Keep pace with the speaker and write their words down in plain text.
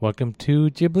Welcome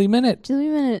to Ghibli Minute.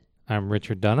 Ghibli Minute. I'm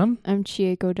Richard Dunham. I'm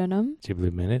Chieko Dunham.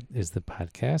 Ghibli Minute is the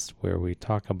podcast where we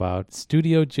talk about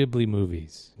Studio Ghibli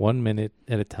movies, 1 minute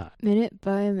at a time. Minute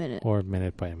by a minute. Or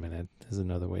minute by a minute is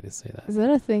another way to say that. Is that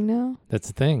a thing now?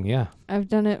 That's a thing, yeah. I've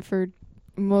done it for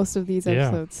most of these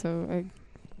episodes, so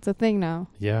it's a thing now.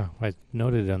 Yeah, I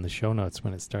noted it on the show notes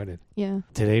when it started. Yeah.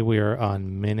 Today we are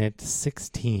on minute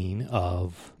 16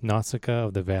 of Nausicaa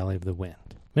of the Valley of the Wind.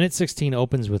 Minute 16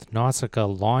 opens with Nausicaa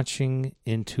launching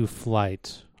into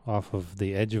flight off of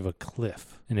the edge of a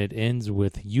cliff, and it ends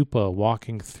with Yupa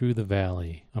walking through the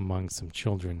valley among some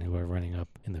children who are running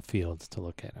up in the fields to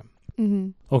look at him.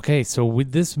 Mm-hmm. Okay, so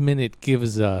with this minute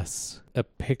gives us a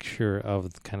picture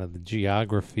of kind of the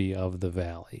geography of the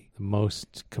valley, the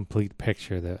most complete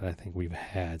picture that I think we've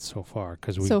had so far.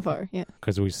 So far, yeah.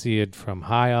 Because we see it from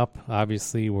high up.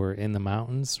 Obviously, we're in the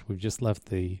mountains. We've just left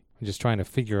we're just trying to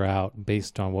figure out,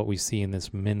 based on what we see in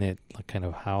this minute, like kind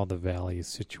of how the valley is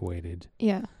situated.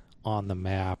 Yeah. On the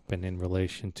map and in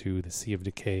relation to the Sea of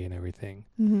Decay and everything.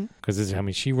 Mm-hmm.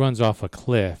 Because, she runs off a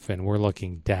cliff and we're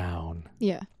looking down.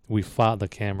 Yeah. The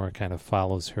camera kind of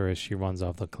follows her as she runs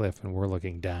off the cliff and we're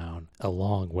looking down a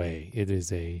long way. It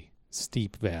is a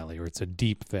steep valley, or it's a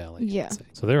deep valley. Yeah.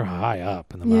 So they're high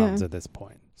up in the mountains at this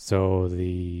point. So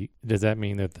does that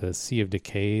mean that the Sea of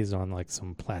Decay is on like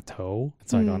some plateau?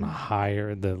 It's like on a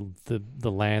higher, the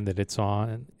land that it's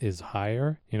on is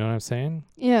higher. You know what I'm saying?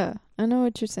 Yeah, I know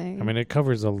what you're saying. I mean, it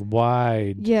covers a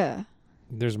wide. Yeah.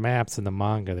 There's maps in the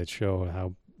manga that show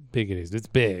how big it is. It's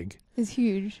big. It's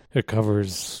huge. It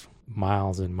covers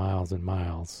miles and miles and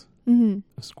miles,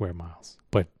 square miles.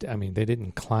 But I mean, they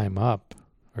didn't climb up,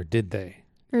 or did they?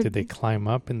 Did they climb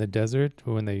up in the desert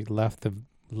when they left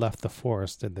the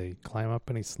forest? Did they climb up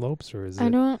any slopes, or is it?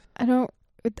 I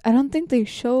don't think they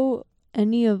show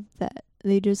any of that.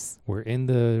 They just We're in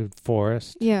the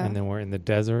forest, yeah, and then we're in the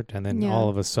desert, and then all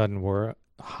of a sudden we're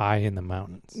high in the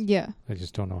mountains. Yeah. I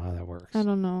just don't know how that works. I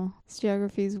don't know. This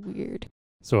geography is weird.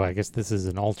 So I guess this is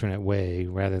an alternate way,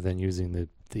 rather than using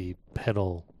the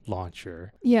pedal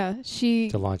launcher. Yeah,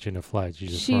 to launch into flight, she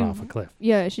just run off a cliff.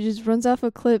 Yeah, she just runs off a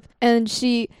cliff, and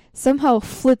she somehow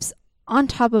flips on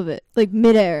top of it, like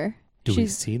midair. Do we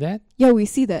see that? Yeah, we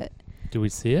see that. Do we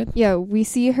see it? Yeah, we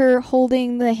see her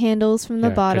holding the handles from the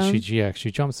bottom.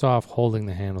 She jumps off holding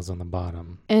the handles on the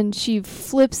bottom. And she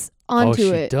flips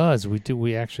onto it. Oh, she does.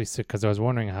 We actually see, because I was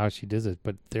wondering how she does it,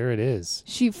 but there it is.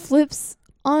 She flips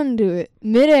onto it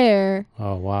midair.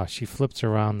 Oh, wow. She flips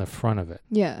around the front of it.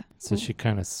 Yeah. So she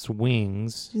kind of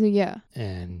swings. Yeah.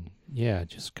 And,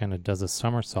 just kind of does a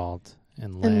somersault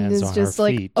and lands on just her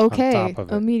feet on top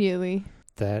of it. Immediately.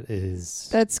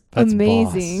 That's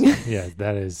amazing. Yeah,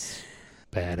 that is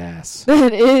badass.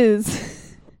 That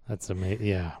is. That's amazing.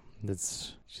 Yeah.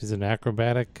 She's an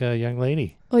acrobatic young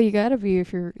lady. Well, you gotta be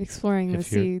if you're exploring the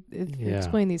sea,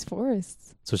 exploring these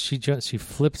forests. So she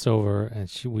flips over,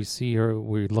 and we see her.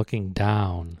 We're looking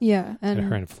down. Yeah, at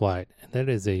her in flight, and that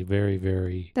is a very,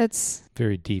 very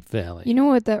very deep valley. You know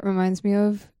what that reminds me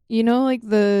of? You know, like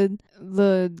the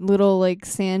little like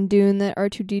sand dune that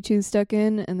R2-D2 stuck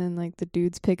in, and then like the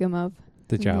dudes pick him up.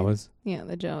 The Jawas. Yeah,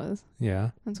 the Jawas.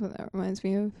 Yeah, that's what that reminds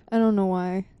me of. I don't know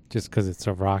why. Just because it's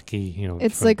a rocky,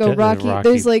 it's like a rocky.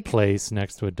 There's like place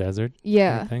next to a desert.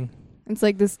 Yeah, kind of it's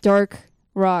like this dark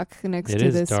rock next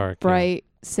to this dark, bright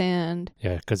sand.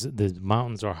 Yeah, because the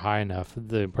mountains are high enough.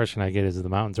 The impression I get is the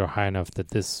mountains are high enough that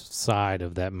this side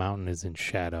of that mountain is in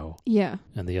shadow. Yeah,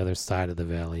 and the other side of the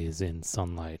valley is in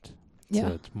sunlight. Yeah,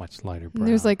 so it's much lighter brown.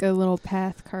 There's like a little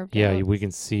path carved out. Yeah, we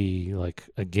can see, like,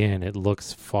 again, it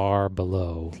looks far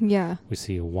below. Yeah. We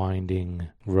see a winding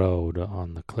road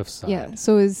on the cliffside. Yeah,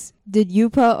 so did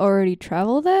Yupa already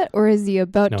travel that, or is he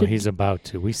about to? No, he's about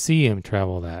to. We see him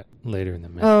travel that later in the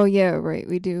minute. Oh, yeah, right,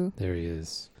 we do. There he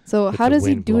is. So how does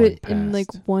he do it in like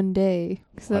one day?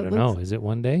 I don't know. Is it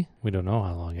one day? We don't know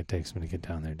how long it takes him to get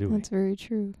down there, do we? That's very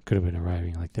true. Could have been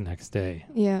arriving like the next day.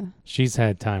 Yeah. She's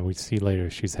had time. We see later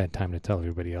she's had time to tell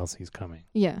everybody else he's coming.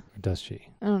 Yeah. Or does she?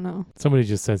 I don't know. Somebody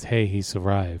just says, hey, he's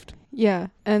arrived. Yeah.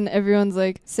 And everyone's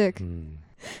like, sick.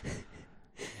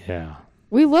 Yeah.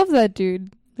 We love that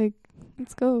dude. Like,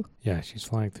 let's go. Yeah, she's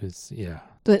flying through this. Yeah.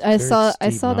 But I saw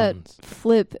mountains. That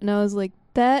flip and I was like,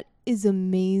 that is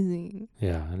amazing.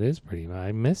 Yeah, it is pretty.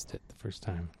 I missed it the first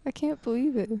time. I can't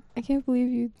believe it. I can't believe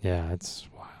you. Yeah, it's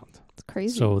wild. It's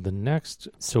crazy.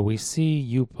 So we see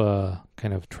Yupa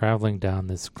kind of traveling down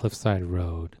this cliffside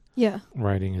road. Yeah.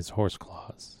 Riding his horse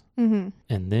claws. Mm-hmm.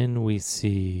 And then we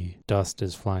see dust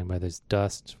is flying by. There's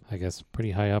dust, I guess,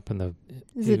 pretty high up in the...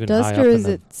 Is it dust or is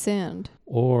it sand?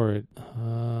 Or,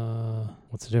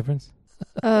 what's the difference?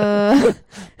 Uh,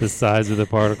 The size of the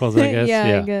particles, I guess.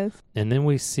 yeah, I guess. And then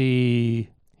we see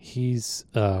he's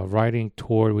riding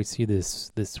toward. We see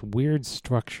this weird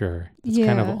structure. It's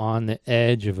kind Yeah. of on the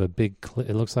edge of a big cliff.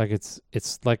 It looks like it's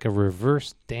like a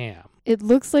reverse dam. It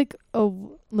looks like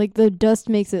the dust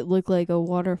makes it look like a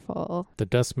waterfall. The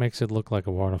dust makes it look like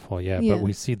a waterfall. Yeah, Yeah. but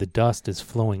we see the dust is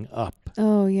flowing up.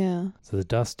 Oh, yeah. So the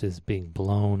dust is being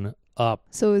blown up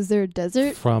So is there a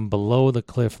desert? from below the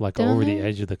cliff, like Down over the there?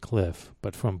 edge of the cliff,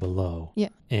 but from below. Yeah.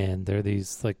 And there are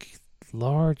these like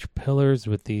large pillars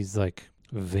with these like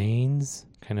veins,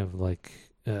 kind of like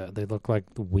they look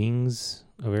like the wings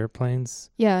of airplanes.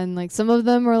 Yeah, and like some of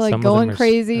them are like Some of going them are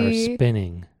crazy,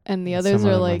 spinning. and the and others some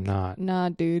of are them like, not. nah,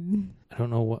 dude.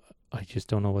 I just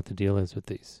don't know what the deal is with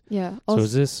these. Yeah. So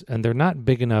is this, and they're not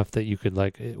big enough that you could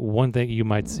like, one thing you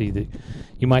might see that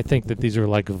you might think that these are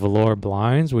like velour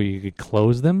blinds where you could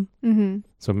close them. Mm-hmm.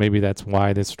 So maybe that's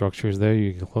why this structure is there.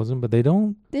 You can close them, but they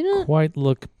don't They don't. quite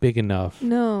look big enough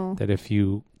No. that if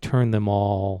you turn them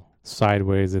all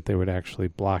sideways that they would actually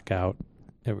block out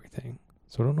everything.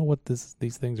 So I don't know what these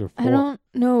things are for. I don't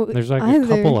know. There's like either. a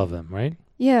couple of them, right?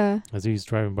 Yeah. As he's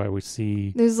driving by, we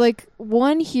see There's like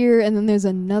one here, and then there's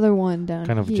another one down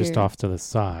kind of here. just off to the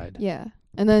side. Yeah.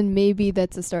 And then maybe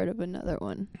that's the start of another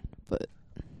one.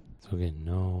 So again,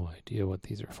 no idea what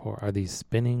these are for. Are these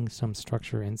spinning some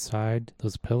structure inside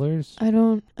those pillars? I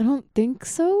don't think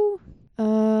so.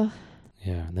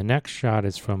 Yeah. And the next shot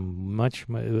is from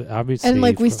obviously. And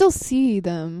like we from- still see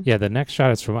them. Yeah, the next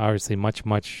shot is from obviously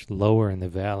much lower in the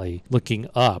valley, looking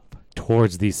up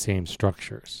towards these same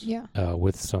structures. Yeah.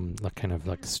 With some kind of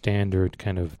like standard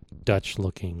kind of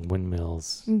Dutch-looking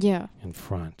windmills Yeah. in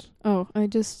front. Oh, I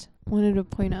just wanted to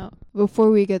point out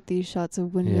before we get these shots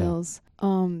of windmills.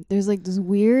 There's like this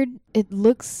weird. It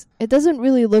doesn't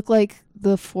really look like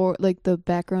the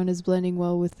background is blending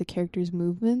well with the character's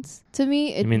movements. To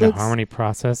me, it You mean looks, the harmony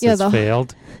process Yeah, has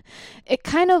failed? It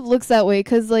kind of looks that way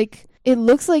because like it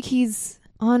looks like he's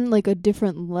on like a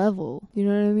different level. You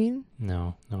know what I mean?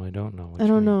 No, I don't know. What I you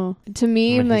don't mean. know. To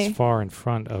me, I mean, he's far in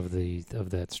front of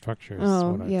that structure. Is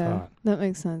oh what I yeah, thought. that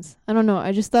makes sense. I don't know.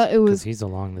 I just thought it Because was he's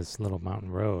along this little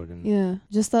mountain road, and yeah.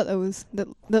 Just thought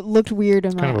that looked weird in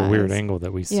it's my kind of a weird eyes. angle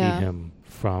that we see Yeah. him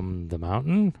from the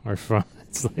mountain, or from.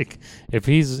 It's like if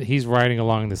he's riding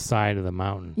along the side of the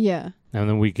mountain, Yeah. and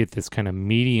then we get this kind of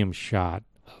medium shot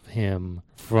of him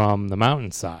from the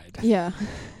mountainside, Yeah.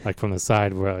 like from the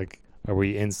side where like. Are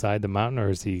we inside the mountain, or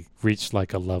has he reached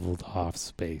like a leveled off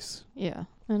space? Yeah.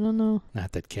 I don't know.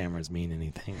 Not that cameras mean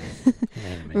anything in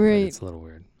anime, but Right. it's a little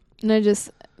weird. And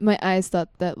my eyes thought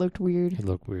that looked weird. It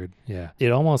looked weird. Yeah.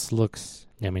 It almost looks,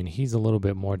 I mean, he's a little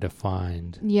bit more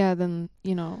defined. Yeah, then,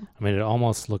 you know. I mean, it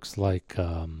almost looks like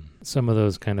some of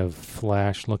those kind of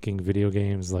flash-looking video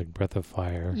games like Breath of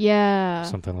Fire. Yeah.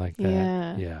 Something like that.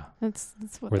 Yeah. Yeah. That's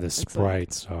what Where that the looks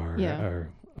sprites are, Yeah. are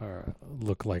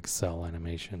look like cell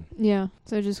animation. like. Yeah.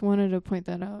 So I just wanted to point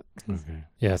that out. 'Cause Okay.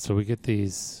 Yeah, so we get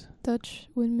these Dutch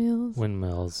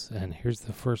windmills. and here's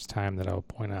the first time that I'll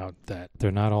point out that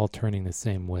they're not all turning the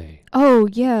same way. Oh,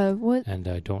 yeah. What? And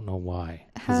I don't know why.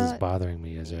 This How- is bothering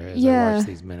me as I Yeah. watch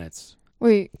these minutes.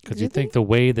 Wait. Because you really? think the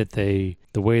way that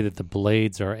the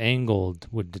blades are angled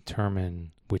would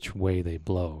determine which way they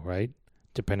blow, right?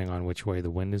 Depending on which way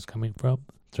the wind is coming from.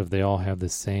 So if they all have the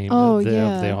same, Oh, if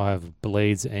yeah. they all have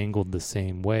blades angled the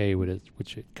same way,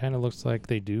 which it kind of looks like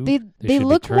they do. They should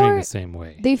look be turning more. the same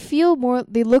way. They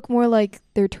look more like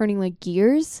they're turning like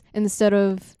gears instead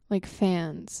of like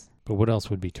fans. But what else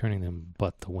would be turning them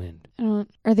but the wind?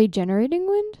 Are they generating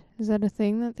wind? Is that a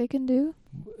thing that they can do?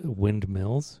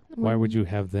 Windmills? Why would you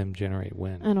have them generate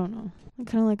wind? I don't know.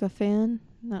 Kind of like a fan,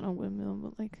 not a windmill,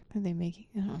 but like are they making?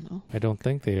 I don't know. I don't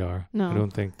think they are. No. I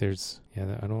don't think there's.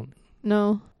 Yeah, I don't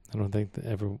think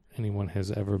that anyone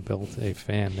has ever built a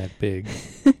fan that big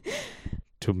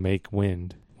to make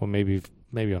wind. Well, maybe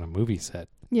on a movie set.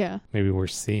 Yeah, Maybe we're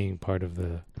seeing part of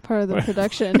the part of the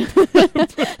production. Yeah.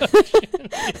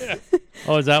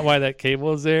 Oh, is that why that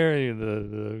cable is there?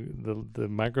 The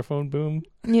microphone boom?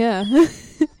 Yeah.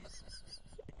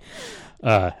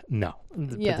 No. Yeah,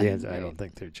 But the answer, I right. don't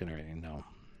think they're generating. No.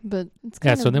 But it's Yeah.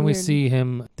 kind of So then we weird. see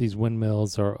him. These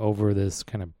windmills are over this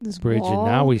kind of This bridge, and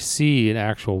now wall? we see an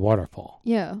actual waterfall.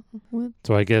 Yeah. What?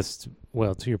 So I guess,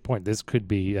 well, to your point, this could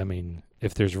be. I mean,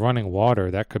 if there's running water,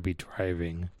 that could be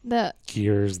driving That.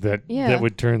 gears that Yeah.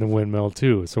 would turn the windmill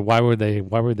too. So why would they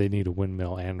need a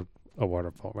windmill and a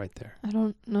waterfall right there? I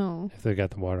don't know. If they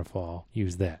got the waterfall,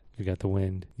 use that. If you got the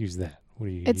wind, use that. What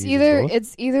do you? It's use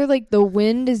either both? like the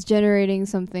wind is generating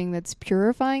something that's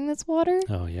purifying this water,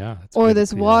 Oh yeah. That's or good.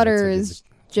 this Yeah, water that's a good- is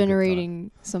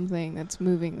generating something that's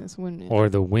moving this windmill. Or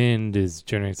the wind is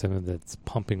generating something that's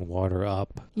pumping water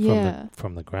up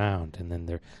from the ground, and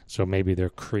then so maybe they're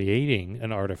creating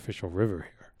an artificial river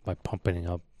here by pumping it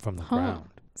up from the ground.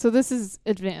 So this is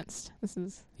advanced.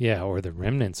 Or the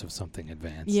remnants of something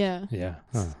advanced. Yeah. Yeah.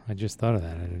 Huh. I just thought of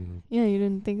that. Yeah, you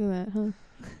didn't think of that, huh?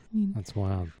 That's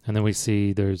wild. And then we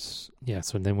see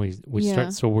so then we Yeah.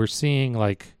 start, so we're seeing,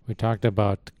 like, we talked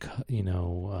about,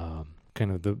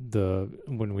 kind of the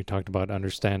when we talked about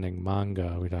understanding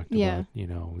manga, we talked about,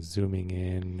 zooming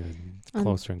in and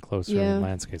closer and closer in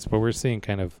landscapes. But we're seeing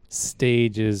kind of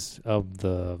stages of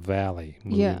the valley,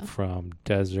 moving from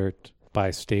desert by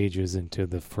stages into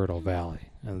the fertile valley.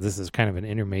 And this is kind of an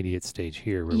intermediate stage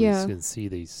here where we can see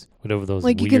these, whatever those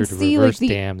like weird reverse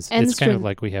dams. It's kind of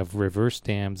like we have reverse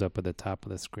dams up at the top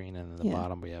of the screen, and at the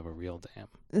bottom we have a real dam.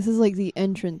 This is like the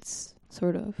entrance,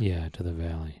 sort of. Yeah, to the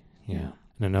valley. Yeah.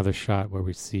 And another shot where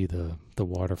we see the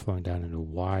water flowing down into a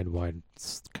wide,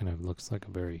 kind of looks like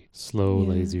a very slow,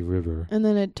 lazy river. And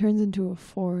then it turns into a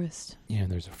forest. Yeah,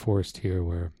 and there's a forest here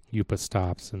where Yupa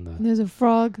stops and there's a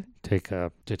frog. Take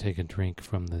a drink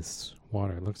from this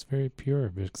water. It looks very pure.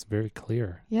 It looks very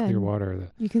clear. Yeah. Clear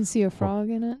water. You can see a frog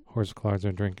in it. Horse claws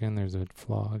are drinking. There's a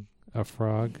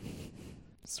frog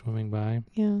swimming by.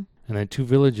 Yeah. And then two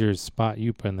villagers spot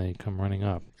Yupa and they come running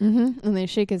up. Mm-hmm. And they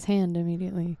shake his hand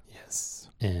immediately. Yes.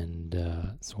 And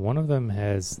so one of them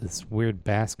has this weird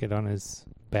basket on his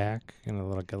back and a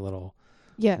little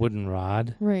wooden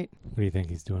rod. Right. What do you think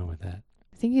he's doing with that?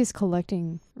 I think he's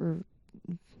collecting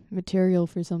material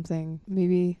for something.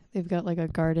 Maybe they've got like a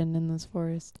garden in this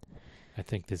forest. I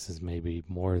think this is maybe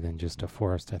more than just a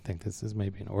forest. I think this is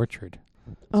maybe an orchard.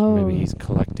 So maybe he's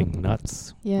collecting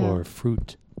nuts or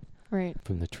fruit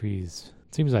from the trees.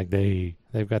 It seems like they've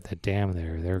got that dam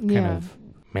there. They're kind of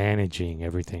managing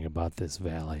everything about this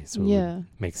valley. So it would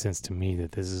make sense to me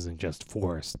that this isn't just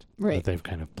forest. Right. But they've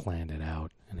kind of planned it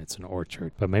out and it's an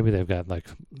orchard. But maybe they've got like...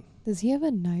 Does he have a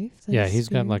knife? He's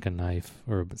got like a knife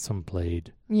or some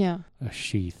blade. Yeah. A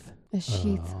sheath.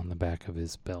 On the back of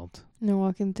his belt. And they're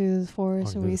walking through this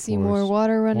forest and we see more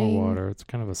water running. More water. It's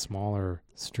kind of a smaller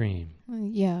stream.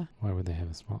 Yeah. Why would they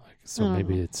have a small... So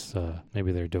maybe it's...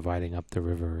 maybe they're dividing up the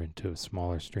river into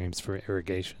smaller streams for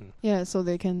irrigation. Yeah, so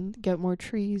they can get more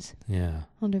trees. Yeah.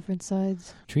 On different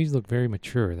sides. Trees look very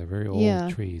mature. They're very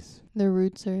old trees. Their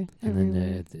roots are everywhere.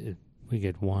 And then we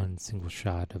get one single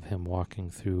shot of him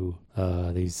walking through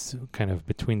these kind of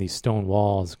between these stone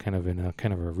walls, kind of in a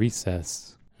kind of a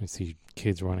recess. We see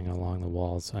kids running along the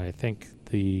walls. I think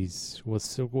it's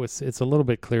a little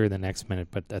bit clearer the next minute,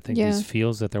 but I think these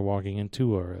fields that they're walking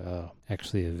into are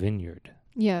actually a vineyard.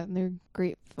 Yeah, they're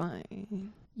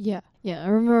grapevine. Yeah, I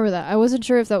remember that. I wasn't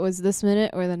sure if that was this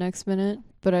minute or the next minute,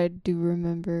 but I do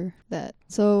remember that.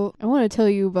 So I want to tell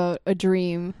you about a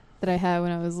dream that I had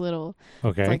when I was little.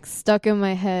 Okay. It's like stuck in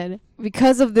my head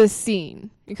because of this scene,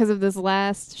 because of this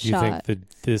last shot. You think that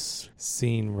this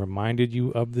scene reminded you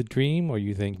of the dream, or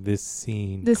you think this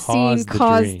scene caused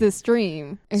this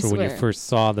dream? So when you first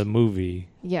saw the movie.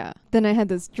 Yeah. Then I had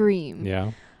this dream.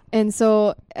 Yeah. And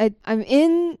so I'm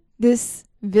in this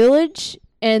village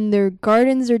and their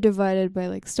gardens are divided by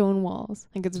like stone walls.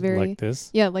 Like it's very... Like this?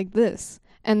 Yeah, like this.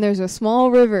 And there's a small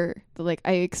river that, like,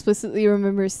 I explicitly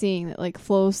remember seeing that, like,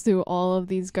 flows through all of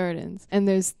these gardens. And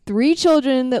there's 3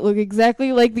 children that look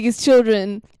exactly like these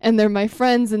children, and they're my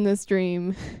friends in this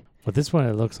dream. But this one,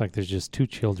 it looks like there's just 2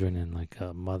 children and, like,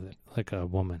 a mother, like a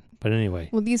woman. But anyway.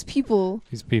 Well, these people.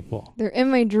 They're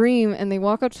in my dream, and they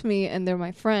walk up to me, and they're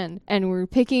my friend. And we're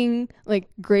picking, like,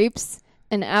 grapes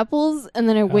and apples, and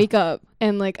then I wake up.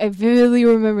 And, like, I vividly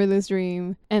remember this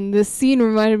dream. And this scene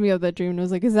reminded me of that dream. And I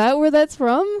was like, is that where that's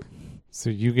from? So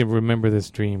you can remember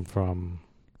this dream from...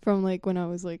 From, like, when I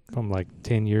was, like... From, like,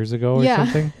 10 years ago or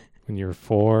something? When you were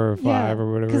 4 or 5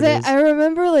 or whatever it is? Because I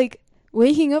remember, like,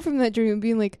 waking up from that dream and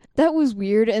being like, that was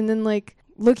weird. And then, like,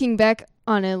 looking back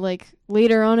on it, like,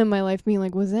 later on in my life being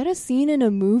like, was that a scene in a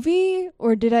movie?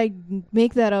 Or did I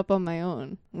make that up on my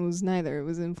own? It was neither. It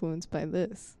was influenced by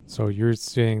this. So you're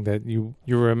saying that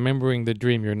you're remembering the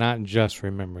dream. You're not just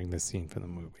remembering the scene from the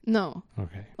movie. No.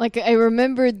 Okay. Like, I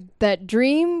remembered that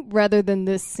dream rather than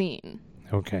this scene.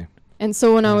 Okay. And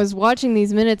so when I was watching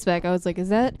these minutes back, I was like, is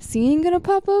that scene going to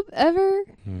pop up ever?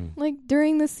 Like,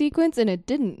 during the sequence? And it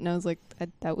didn't. And I was like,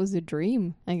 that was a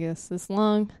dream, I guess, this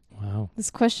long. Wow. This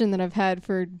question that I've had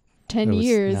for 10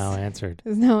 years is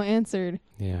now answered.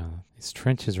 Yeah. These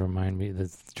trenches remind me,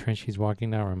 the trench he's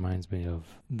walking down reminds me of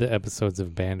the episodes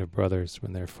of Band of Brothers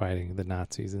when they're fighting the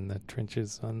Nazis in the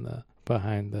trenches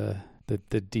behind the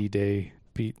D-Day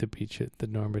the beach at the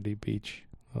Normandy beach.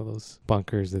 All those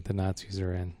bunkers that the Nazis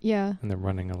are in. Yeah. And they're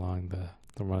running along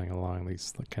running along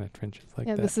these kind of trenches like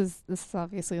Yeah, that. this is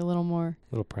obviously a little more.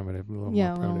 A little primitive, a little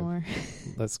Yeah, more a little primitive.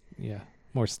 more. Less,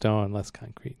 more stone, less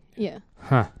concrete. Yeah.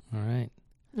 Huh. All right.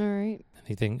 All right.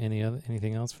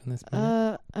 Anything else from this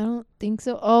minute? I don't think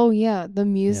so. Oh yeah, the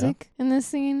music in this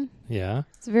scene. Yeah.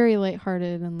 It's very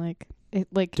lighthearted and like it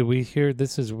like. Do we hear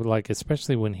this is like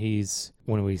especially when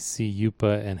we see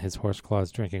Yupa and his horse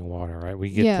claws drinking water, right? We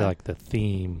get to like the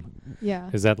theme. Yeah.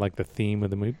 Is that like the theme of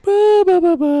the movie? Ba, ba,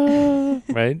 ba, ba,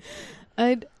 right?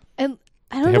 I don't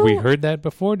know. Have we heard that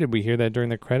before? Did we hear that during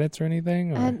the credits or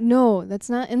anything? Or No, that's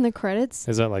not in the credits.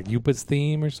 is that like Yupa's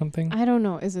theme or something? I don't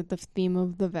know. Is it the theme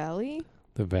of the valley?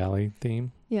 The Valley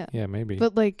theme? Yeah. Yeah, maybe.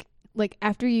 But like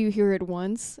after you hear it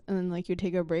once and then like you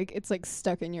take a break, it's like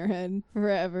stuck in your head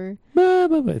forever. Ba,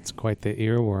 ba, ba. It's quite the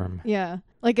earworm. Yeah.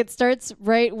 Like it starts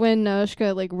right when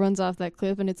Nausicaa like runs off that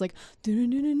cliff and it's like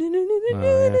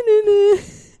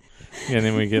Yeah, and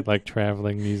then we get like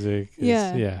traveling music.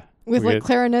 Yeah. Yeah. with like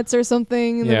clarinets or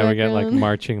something in the we background. get like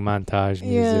marching montage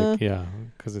music. Yeah,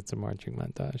 because it's a marching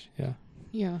montage. Yeah.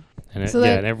 Yeah. And So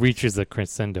and it reaches the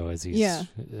crescendo as he's Yeah.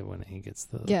 when he gets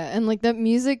the Yeah, and like that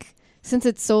music, since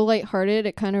it's so lighthearted,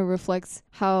 it kind of reflects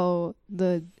how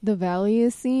the valley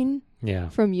is seen yeah.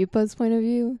 from Yupa's point of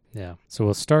view. Yeah. So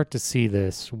we'll start to see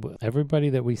this. Everybody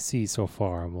that we see so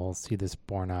far, and we'll see this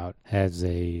borne out, has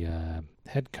a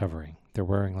head covering. They're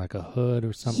wearing like a hood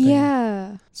or something.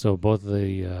 Yeah. So both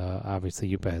the obviously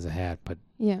Yupa has a hat, but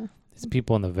Yeah. these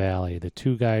people in the valley, the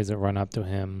two guys that run up to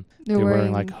him, They're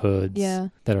wearing like hoods Yeah.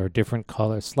 that are different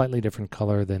color, slightly different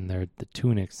color than the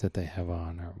tunics that they have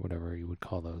on, or whatever you would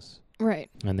call those. Right.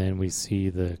 And then we see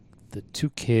the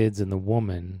two kids and the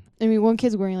woman. I mean, one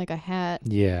kid's wearing like a hat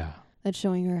Yeah. that's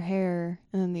showing her hair,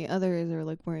 and then the others are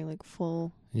like wearing like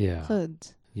full Yeah.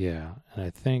 hoods. Yeah. And I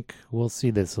think we'll see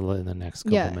this in the next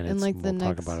couple Yeah, minutes. and, like, we'll the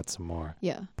talk next- about it some more.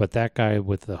 Yeah. But that guy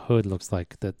with the hood looks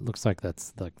like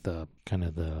that's like the kind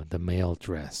of the male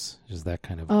dress. Is that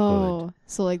kind of hood. Oh,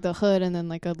 so like the hood and then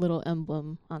like a little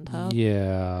emblem on top.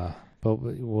 Yeah. But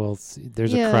we'll see.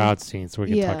 There's Yeah. a crowd scene, so we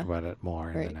can Yeah. talk about it more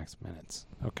in Right. the next minutes.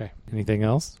 Okay. Anything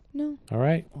else? No. All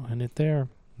right. We'll end it there.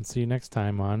 And see you next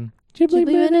time on Ghibli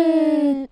Minute.